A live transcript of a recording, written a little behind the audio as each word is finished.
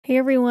Hey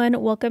everyone,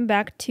 welcome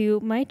back to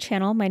my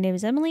channel. My name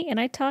is Emily and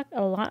I talk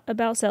a lot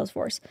about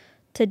Salesforce.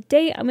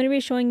 Today I'm going to be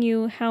showing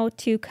you how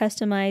to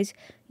customize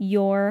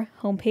your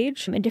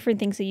homepage and different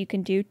things that you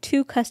can do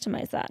to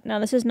customize that. Now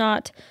this is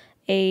not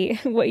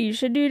what you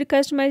should do to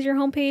customize your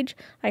homepage.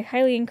 I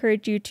highly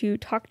encourage you to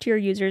talk to your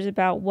users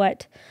about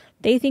what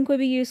they think would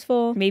be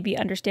useful, maybe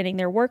understanding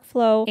their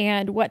workflow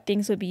and what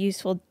things would be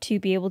useful to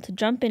be able to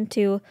jump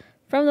into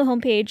from the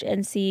homepage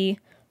and see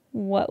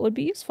what would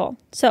be useful.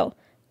 So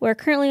we're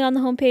currently on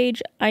the home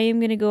page. I am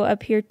going to go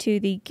up here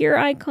to the gear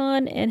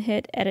icon and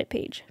hit edit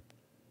page.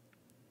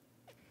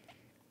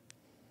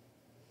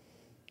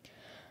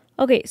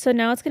 Okay, so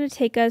now it's going to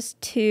take us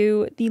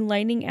to the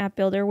Lightning app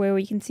builder where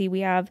we can see we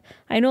have,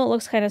 I know it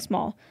looks kind of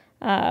small,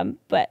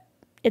 but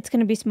it's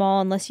going to be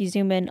small unless you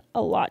zoom in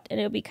a lot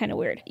and it'll be kind of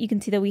weird. You can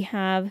see that we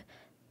have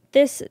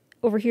this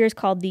over here is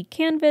called the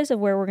canvas of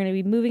where we're going to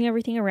be moving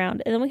everything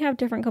around. And then we have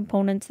different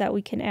components that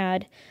we can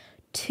add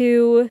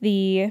to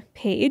the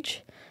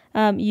page.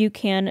 You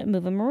can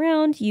move them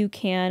around, you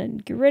can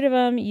get rid of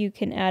them, you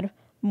can add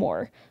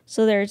more.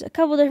 So there's a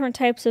couple different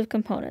types of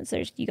components.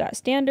 You got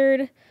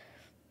standard,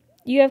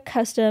 you have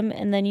custom,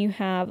 and then you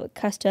have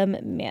custom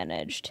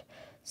managed.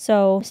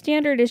 So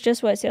standard is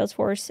just what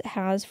Salesforce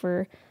has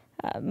for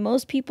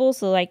most people.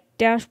 So like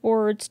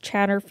dashboards,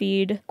 chatter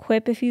feed,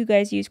 Quip if you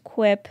guys use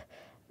Quip,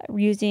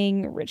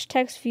 using rich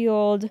text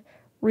field,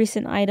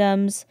 recent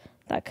items,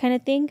 that kind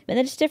of thing. And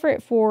then it's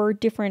different for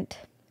different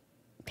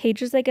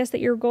pages, I guess,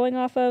 that you're going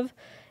off of.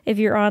 If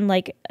you're on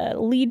like a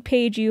lead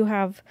page, you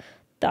have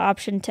the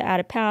option to add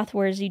a path,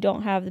 whereas you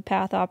don't have the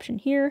path option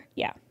here.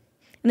 Yeah.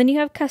 And then you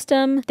have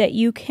custom that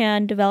you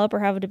can develop or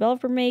have a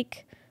developer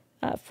make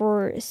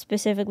for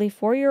specifically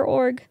for your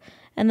org.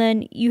 And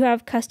then you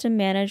have custom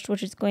managed,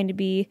 which is going to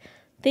be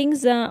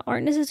things that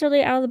aren't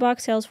necessarily out of the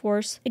box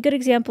Salesforce. A good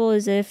example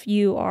is if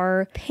you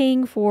are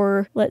paying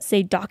for, let's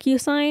say,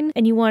 DocuSign,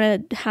 and you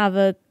want to have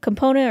a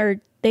component,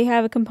 or they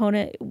have a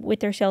component with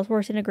their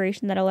Salesforce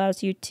integration that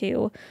allows you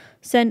to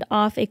send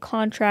off a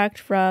contract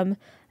from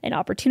an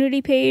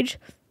opportunity page,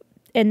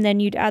 and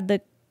then you'd add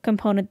the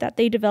component that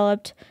they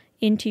developed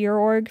into your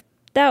org.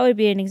 That would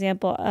be an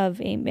example of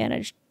a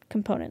managed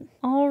component.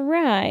 All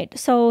right,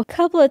 so a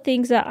couple of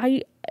things that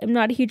I am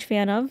not a huge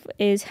fan of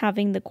is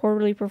having the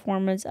quarterly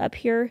performance up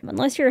here.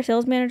 Unless you're a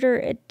sales manager,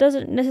 it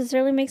doesn't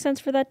necessarily make sense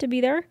for that to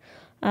be there.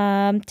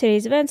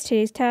 Today's events,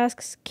 today's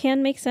tasks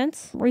can make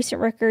sense.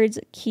 Recent records,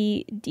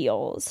 key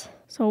deals.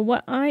 So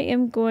what I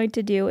am going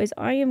to do is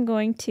I am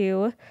going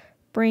to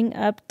bring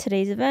up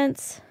today's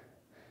events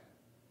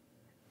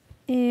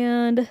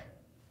and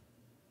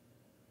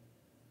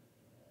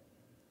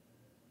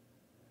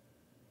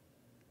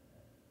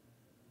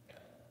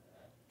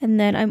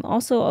then I'm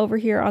also over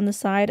here on the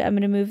side, I'm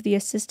going to move the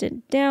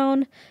assistant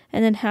down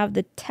and then have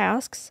the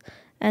tasks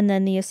and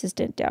then the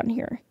assistant down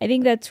here. I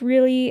think that's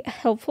really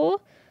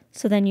helpful.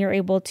 So then you're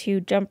able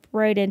to jump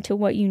right into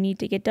what you need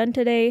to get done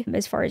today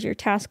as far as your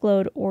task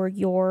load or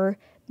your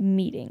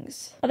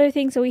meetings. Other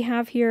things that we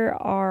have here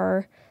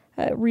are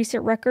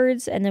recent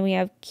records, and then we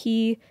have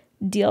key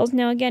deals.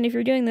 Now again, if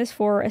you're doing this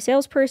for a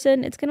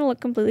salesperson, it's going to look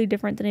completely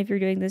different than if you're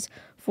doing this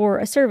for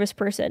a service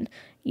person.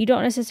 You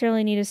don't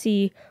necessarily need to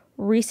see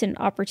recent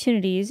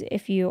opportunities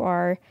if you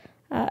are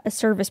a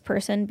service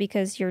person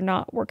because you're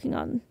not working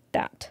on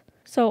that.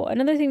 So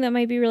another thing that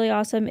might be really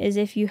awesome is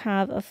if you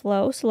have a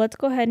flow. So let's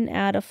go ahead and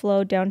add a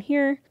flow down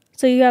here.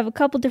 So you have a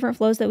couple different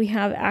flows that we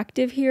have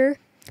active here.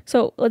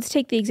 So let's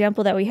take the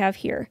example that we have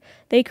here.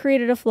 They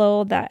created a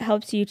flow that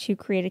helps you to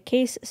create a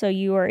case, so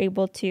you are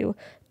able to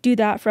do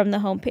that from the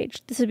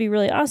homepage. This would be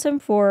really awesome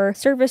for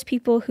service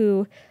people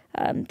who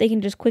they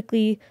can just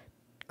quickly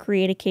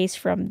create a case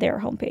from their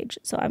homepage.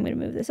 So I'm going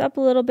to move this up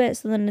a little bit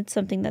so then it's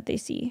something that they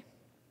see.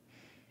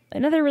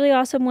 Another really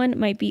awesome one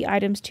might be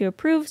items to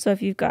approve. So if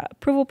you've got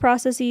approval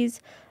processes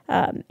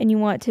and you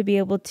want to be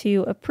able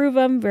to approve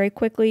them very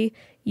quickly,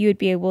 you would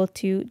be able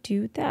to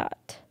do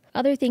that.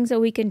 Other things that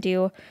we can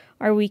do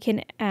are we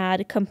can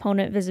add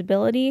component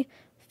visibility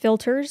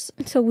filters,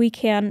 so we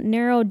can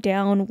narrow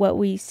down what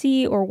we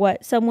see or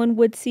what someone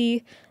would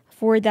see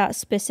for that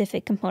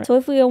specific component. So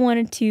if we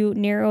wanted to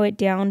narrow it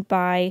down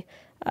by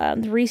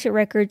the recent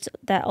records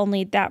that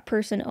only that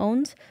person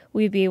owns,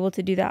 we'd be able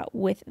to do that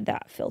with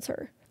that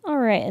filter. All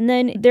right, and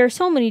then there are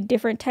so many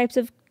different types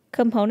of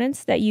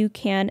components that you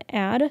can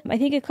add. I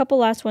think a couple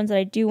last ones that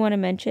I do want to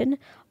mention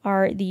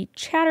are the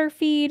chatter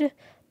feed.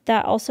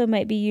 That also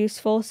might be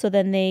useful, so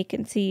then they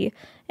can see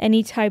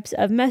any types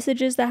of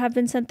messages that have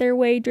been sent their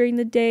way during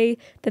the day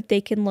that they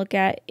can look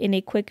at in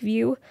a quick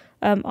view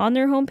on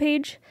their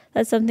homepage.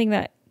 That's something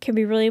that can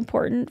be really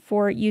important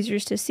for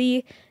users to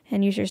see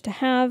and users to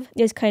have,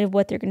 is kind of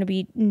what they're going to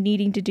be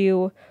needing to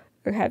do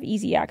or have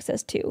easy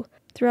access to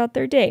throughout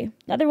their day.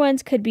 Other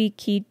ones could be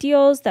key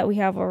deals that we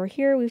have over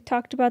here. We've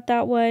talked about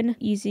that one.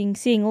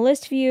 Seeing a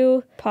list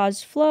view,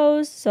 paused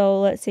flows.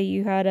 So let's say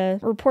you had a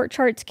report,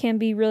 charts can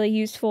be really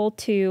useful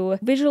to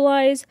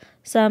visualize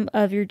some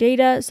of your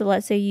data. So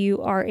let's say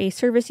you are a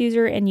service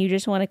user and you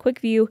just want a quick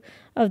view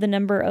of the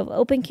number of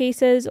open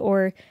cases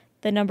or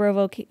the number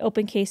of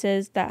open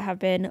cases that have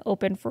been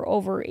open for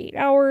over 8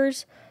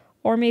 hours,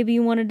 or maybe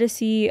you wanted to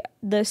see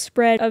the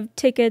spread of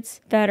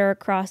tickets that are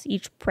across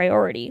each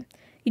priority.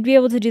 You'd be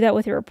able to do that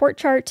with a report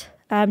chart.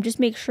 Just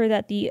make sure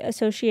that the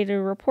associated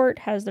report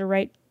has the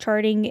right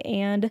charting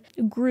and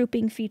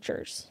grouping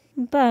features.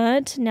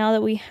 But now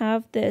that we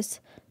have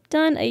this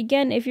done,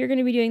 again, if you're going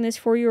to be doing this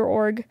for your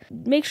org,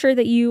 make sure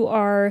that you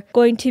are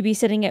going to be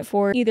setting it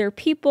for either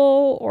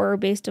people or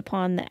based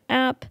upon the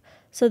app.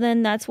 So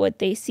then that's what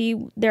they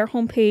see. Their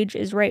homepage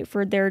is right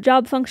for their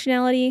job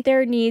functionality.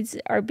 Their needs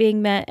are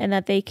being met and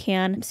that they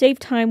can save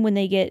time when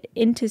they get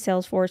into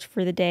Salesforce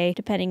for the day,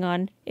 depending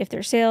on if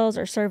they're sales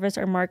or service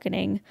or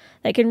marketing.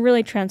 That can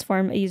really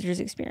transform a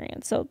user's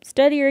experience. So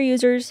study your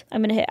users.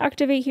 I'm going to hit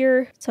activate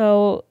here.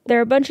 So there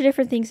are a bunch of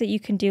different things that you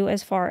can do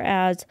as far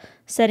as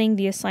setting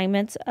the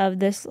assignments of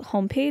this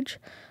homepage.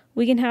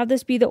 We can have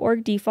this be the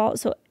org default.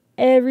 So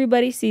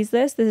everybody sees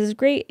this. This is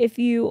great if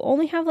you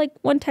only have like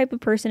one type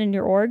of person in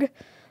your org.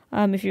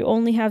 If you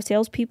only have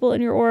salespeople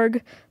in your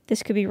org,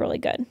 this could be really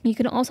good. You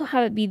can also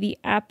have it be the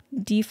app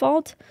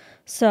default.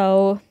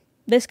 So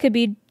this could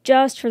be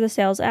just for the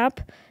sales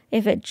app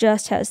if it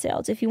just has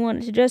sales. If you want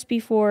it to just be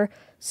for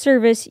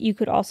service, you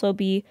could also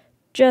be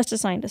just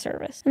assigned to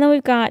service. And then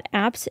we've got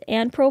apps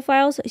and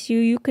profiles. So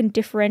you can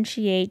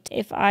differentiate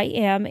if I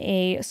am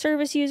a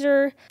service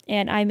user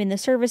and I'm in the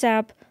service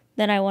app,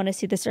 then I want to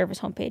see the service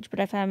homepage. But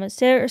if I'm a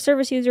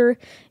service user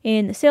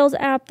in the sales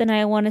app, then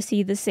I want to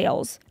see the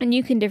sales. And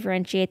you can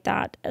differentiate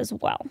that as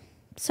well.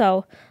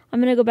 So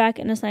I'm going to go back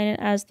and assign it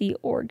as the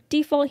org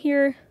default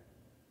here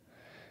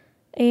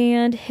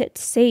and hit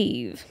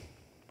save.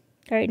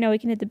 All right, now we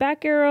can hit the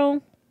back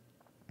arrow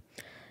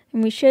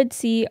and we should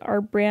see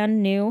our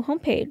brand new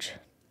homepage.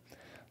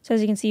 So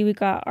as you can see, we've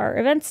got our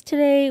events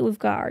today, we've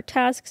got our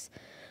tasks,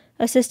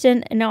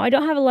 assistant, and now I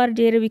don't have a lot of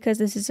data because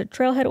this is a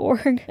Trailhead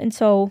org, and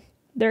so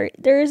there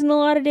isn't a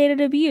lot of data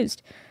to be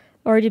used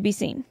or to be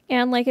seen.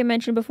 And like I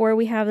mentioned before,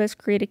 we have this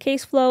create a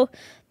case flow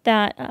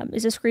that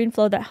is a screen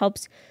flow that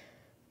helps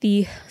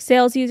the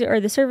sales user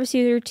or the service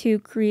user to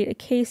create a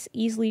case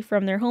easily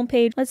from their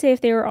homepage. Let's say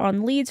if they were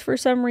on leads for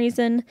some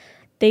reason,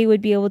 they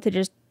would be able to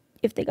just,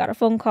 if they got a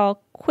phone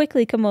call,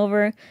 quickly come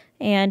over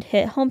and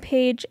hit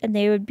homepage, and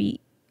they would be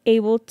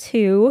able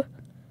to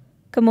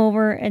come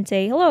over and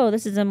say, hello,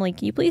 this is Emily.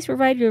 Can you please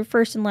provide your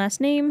first and last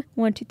name?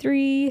 1, 2,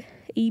 3,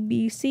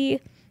 ABC.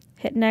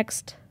 Hit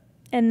next,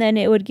 and then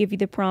it would give you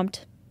the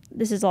prompt.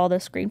 This is all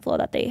the screen flow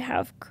that they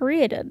have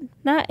created.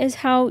 That is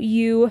how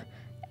you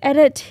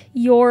edit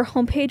your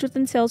homepage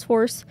within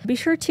Salesforce. Be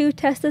sure to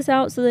test this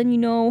out so then you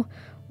know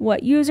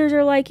what users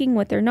are liking,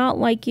 what they're not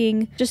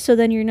liking, just so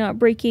then you're not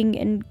breaking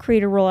and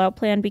create a rollout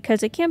plan,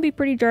 because it can be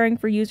pretty jarring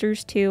for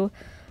users to,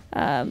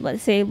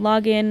 let's say,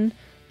 log in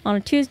on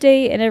a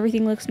Tuesday and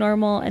everything looks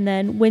normal, and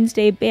then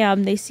Wednesday,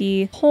 bam, they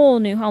see a whole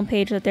new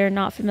homepage that they're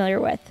not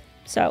familiar with.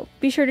 So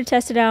be sure to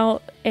test it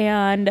out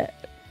and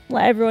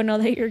let everyone know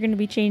that you're going to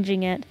be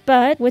changing it.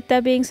 But with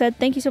that being said,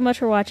 thank you so much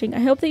for watching. I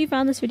hope that you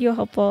found this video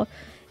helpful.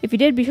 If you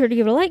did, be sure to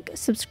give it a like,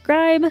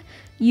 subscribe.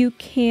 You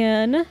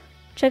can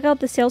check out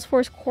the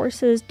Salesforce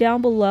courses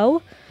down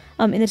below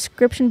in the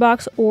description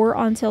box or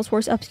on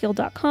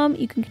salesforceupskill.com.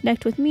 You can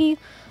connect with me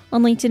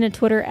on LinkedIn and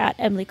Twitter at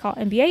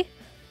EmilyCallMBA.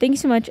 Thank you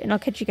so much, and I'll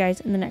catch you guys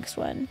in the next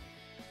one.